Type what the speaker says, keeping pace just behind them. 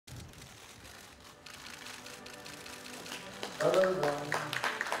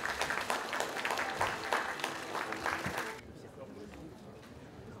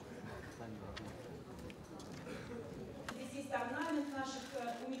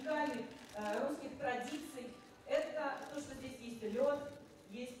русских традиций. Это то, что здесь есть лед,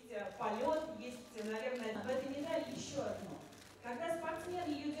 есть полет, есть, наверное, в этой медали еще одно. Когда спортсмен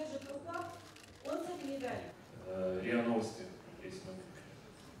ее держит в руках, он с этой медалью. РИА Новости.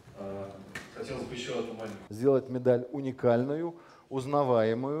 Хотелось бы еще одну маленькую. Сделать медаль уникальную,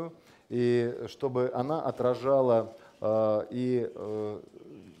 узнаваемую, и чтобы она отражала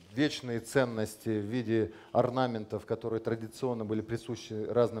вечные ценности в виде орнаментов, которые традиционно были присущи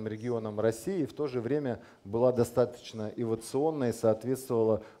разным регионам России, и в то же время была достаточно инновационной и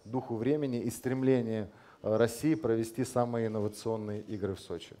соответствовала духу времени и стремлению России провести самые инновационные игры в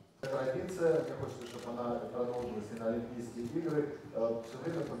Сочи. Традиция, мне хочется, чтобы она продолжилась и на Олимпийские игры. Все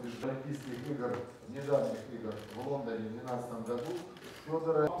время побеждали Олимпийских игр, недавних игр в Лондоне в 2012 году.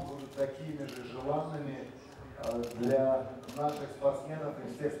 Федора будут такими же желанными для наших спортсменов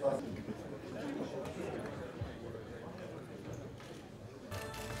и всех спортсменов.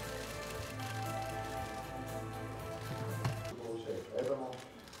 Поэтому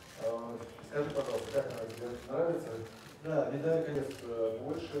скажи, пожалуйста, как она тебе нравится? Да, медаль, конечно,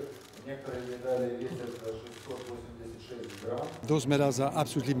 больше. Некоторые медали весят 686 грамм. Those medals are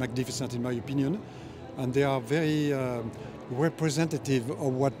absolutely magnificent in my opinion, and they are very representative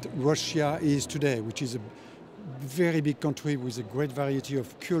of what Russia is today, which is a very big country with a great variety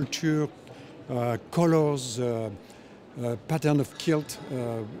of culture, colors, pattern of quilt.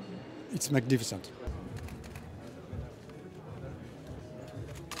 It's magnificent.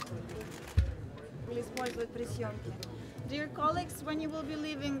 Dear colleagues, when you will be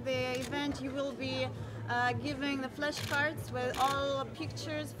leaving the event, you will be giving the flashcards with all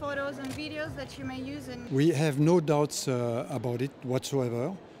pictures, photos and videos that you may use. We have no doubts about it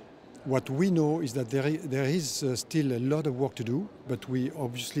whatsoever. What we know is that there is still a lot of work to do, but we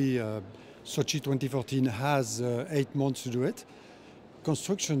obviously, Sochi 2014 has 8 months to do it.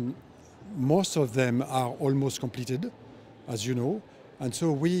 Construction, most of them are almost completed, as you know. And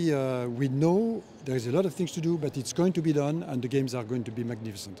so we know there is a lot of things to do, but it's going to be done, and the games are going to be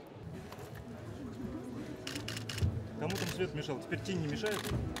magnificent. Кому там свет мешал? Теперь тень не мешает?